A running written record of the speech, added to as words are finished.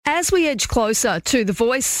As we edge closer to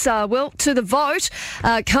the to the vote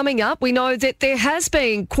coming up, we know that there has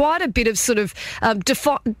been quite a bit of sort of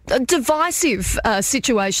divisive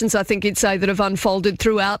situations, I think you'd say, that have unfolded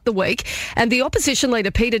throughout the week. And the opposition leader,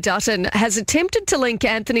 Peter Dutton, has attempted to link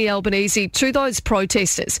Anthony Albanese to those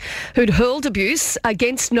protesters who'd hurled abuse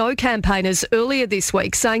against no campaigners earlier this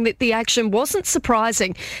week, saying that the action wasn't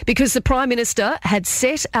surprising because the Prime Minister had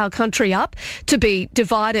set our country up to be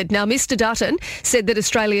divided. Now, Mr Dutton said that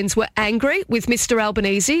Australians were angry with Mr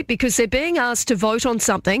Albanese because they're being asked to vote on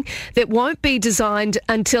something that won't be designed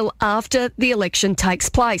until after the election takes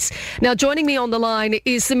place. Now, joining me on the line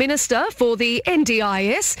is the Minister for the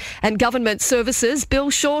NDIS and Government Services, Bill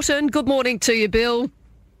Shorten. Good morning to you, Bill.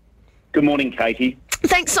 Good morning, Katie.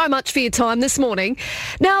 Thanks so much for your time this morning.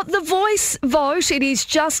 Now, the Voice vote, it is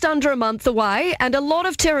just under a month away, and a lot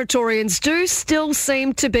of Territorians do still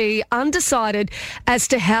seem to be undecided as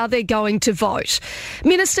to how they're going to vote.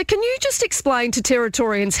 Minister, can you just explain to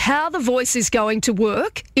Territorians how the Voice is going to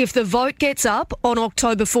work if the vote gets up on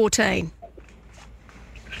October 14?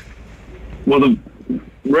 Well, the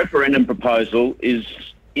referendum proposal is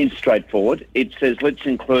straightforward. It says let's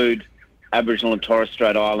include Aboriginal and Torres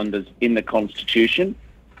Strait Islanders in the Constitution,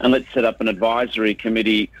 and let's set up an advisory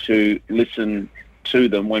committee to listen to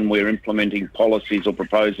them when we're implementing policies or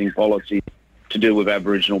proposing policies to do with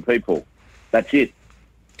Aboriginal people. That's it.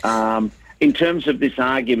 In terms of this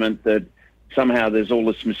argument that somehow there's all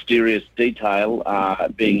this mysterious detail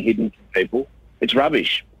being hidden from people, it's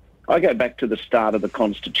rubbish. I go back to the start of the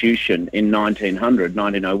Constitution in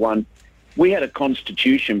 1901. We had a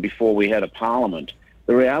Constitution before we had a Parliament.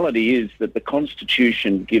 The reality is that the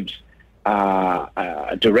Constitution gives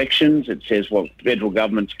directions. It says what federal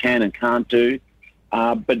governments can and can't do,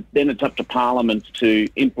 but then it's up to Parliament to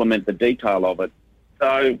implement the detail of it.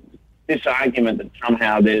 So this argument that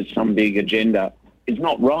somehow there's some big agenda is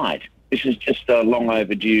not right. This is just a long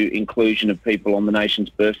overdue inclusion of people on the nation's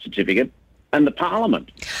birth certificate. And the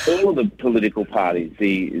Parliament, all of the political parties,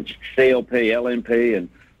 the CLP, LNP and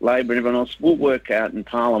Labor and everyone else, will work out in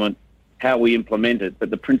Parliament how we implement it,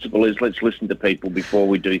 but the principle is let's listen to people before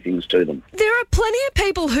we do things to them. There are plenty of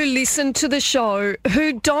people who listen to the show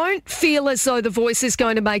who don't feel as though the Voice is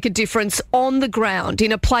going to make a difference on the ground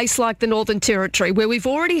in a place like the Northern Territory, where we've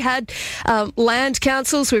already had land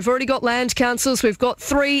councils, we've already got land councils, we've got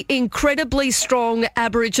 3 incredibly strong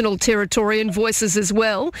Aboriginal Territorian voices as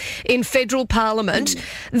well in federal Parliament.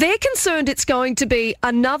 They're concerned it's going to be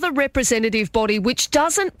another representative body which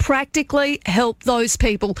doesn't practically help those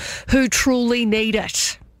people who truly need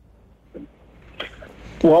it.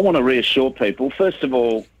 Well, I want to reassure people. First of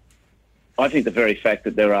all, I think the very fact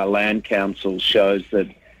that there are land councils shows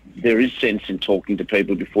that there is sense in talking to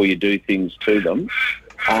people before you do things to them.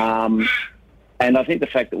 And I think the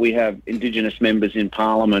fact that we have Indigenous members in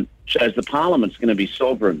Parliament shows the Parliament's going to be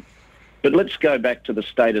sovereign. But let's go back to the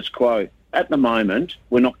status quo. At the moment,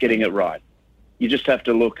 we're not getting it right. You just have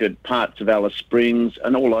to look at parts of Alice Springs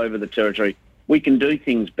and all over the Territory. We can do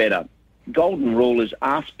things better. Golden rule is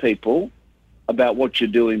ask people about what you're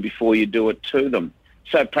doing before you do it to them.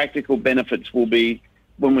 So practical benefits will be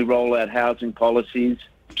when we roll out housing policies,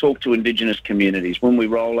 talk to Indigenous communities. When we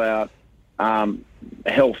roll out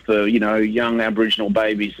health for, young Aboriginal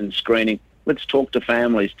babies and screening, let's talk to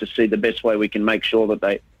families to see the best way we can make sure that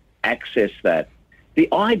they access that. The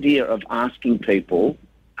idea of asking people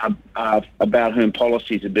about whom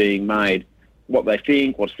policies are being made, what they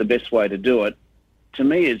think, what's the best way to do it, to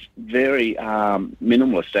me is very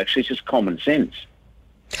minimalist, actually. It's just common sense.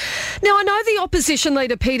 Now, I know the opposition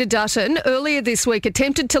leader, Peter Dutton, earlier this week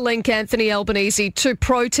attempted to link Anthony Albanese to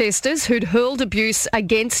protesters who'd hurled abuse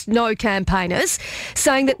against no campaigners,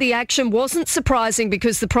 saying that the action wasn't surprising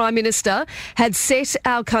because the Prime Minister had set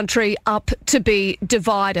our country up to be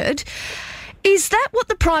divided. Is that what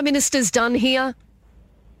the Prime Minister's done here?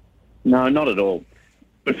 No, not at all.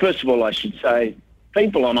 But first of all, I should say,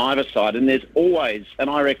 people on either side, and there's always, and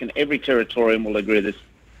I reckon every Territorian will agree with this,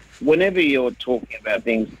 whenever you're talking about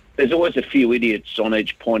things, there's always a few idiots on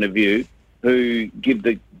each point of view who give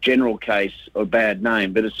the general case a bad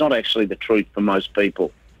name, but it's not actually the truth for most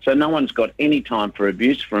people. So no one's got any time for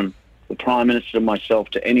abuse from the Prime Minister, myself,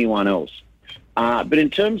 to anyone else. But in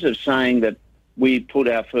terms of saying that we put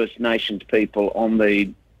our First Nations people on the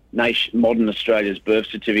modern Australia's birth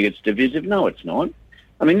certificates divisive, no, it's not.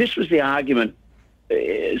 I mean, this was the argument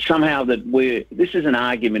somehow that this is an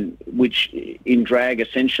argument which in drag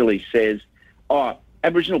essentially says,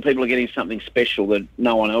 Aboriginal people are getting something special that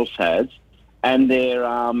no one else has, and they're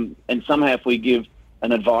and somehow if we give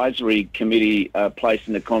an advisory committee place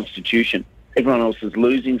in the Constitution, everyone else is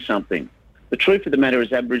losing something. the truth of the matter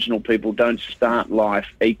is Aboriginal people don't start life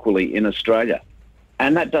equally in Australia.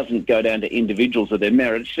 And that doesn't go down to individuals or their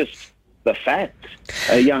merit. It's just the fact.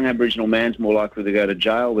 A young Aboriginal man's more likely to go to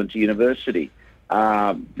jail than to university.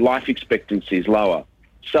 Life expectancy is lower.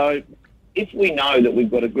 So if we know that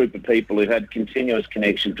we've got a group of people who've had continuous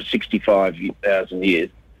connection for 65,000 years,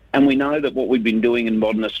 and we know that what we've been doing in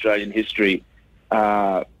modern Australian history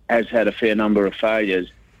has had a fair number of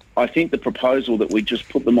failures, I think the proposal that we just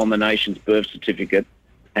put them on the nation's birth certificate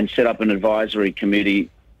and set up an advisory committee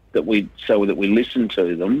so that we listen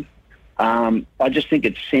to them, I just think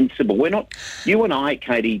it's sensible. You and I,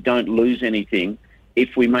 Katie, don't lose anything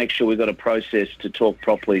if we make sure we've got a process to talk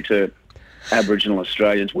properly to Aboriginal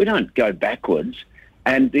Australians. We don't go backwards.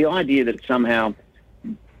 And the idea that somehow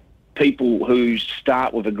people who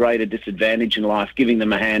start with a greater disadvantage in life, giving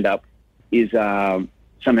them a hand up is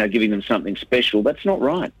somehow giving them something special, that's not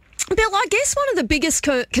right. Bill, I guess one of the biggest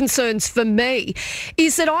concerns for me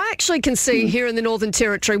is that I actually can see here in the Northern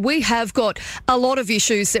Territory we have got a lot of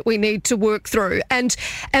issues that we need to work through, and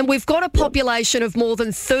we've got a population of more than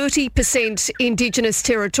 30% Indigenous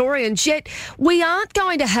Territorians, yet we aren't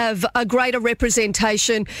going to have a greater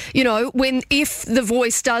representation, if the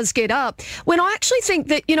voice does get up. When I actually think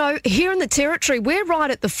that, here in the Territory, we're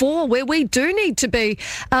right at the fore where we do need to be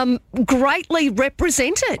greatly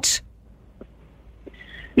represented.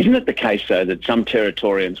 Isn't it the case, though, that some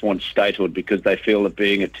Territorians want statehood because they feel that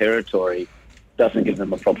being a territory doesn't give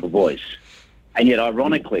them a proper voice? And yet,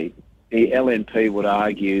 ironically, the LNP would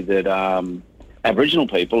argue that Aboriginal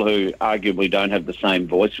people who arguably don't have the same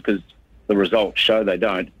voice, because the results show they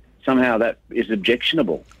don't, somehow that is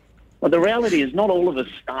objectionable. Well, the reality is not all of us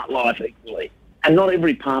start life equally, and not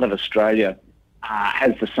every part of Australia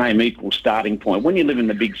has the same equal starting point. When you live in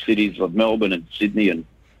the big cities of Melbourne and Sydney and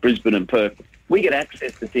Brisbane and Perth, we get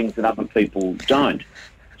access to things that other people don't.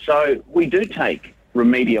 So we do take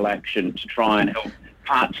remedial action to try and help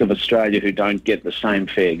parts of Australia who don't get the same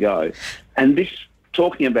fair go. And this,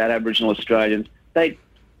 talking about Aboriginal Australians, the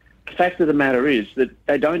fact of the matter is that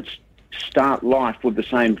they don't start life with the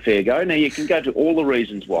same fair go. Now, you can go to all the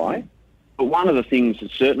reasons why, but one of the things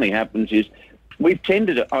that certainly happens is we've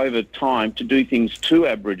tended over time to do things to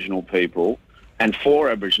Aboriginal people and for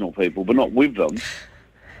Aboriginal people, but not with them.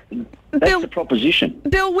 That's the proposition.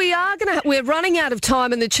 Bill, we're running out of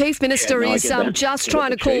time, and the Chief Minister is just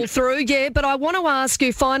trying to call through. Yeah, but I want to ask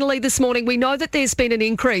you finally this morning, we know that there's been an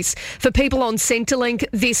increase for people on Centrelink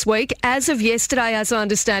this week. As of yesterday, as I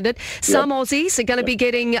understand it, some Aussies are going to be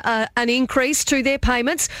getting an increase to their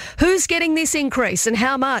payments. Who's getting this increase and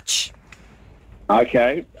how much?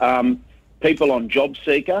 Okay. People on Job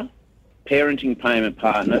Seeker, Parenting Payment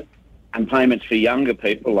Partner, and payments for younger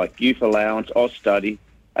people like Youth Allowance, Austudy,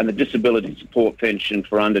 and the Disability Support Pension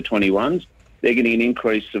for under 21s, they're getting an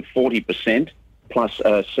increase of 40% plus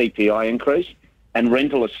a CPI increase, and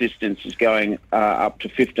rental assistance is going up to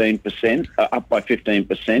 15%, up by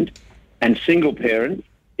 15%. And single parents,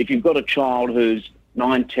 if you've got a child who's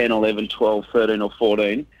 9, 10, 11, 12, 13 or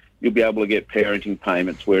 14, you'll be able to get parenting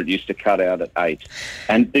payments where it used to cut out at 8.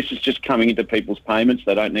 And this is just coming into people's payments.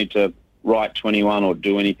 They don't need to write 21 or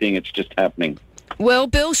do anything. It's just happening. Well,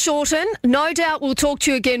 Bill Shorten, no doubt we'll talk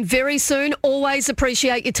to you again very soon. Always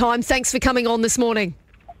appreciate your time. Thanks for coming on this morning.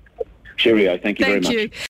 Cheerio. Thank you very much. Thank you.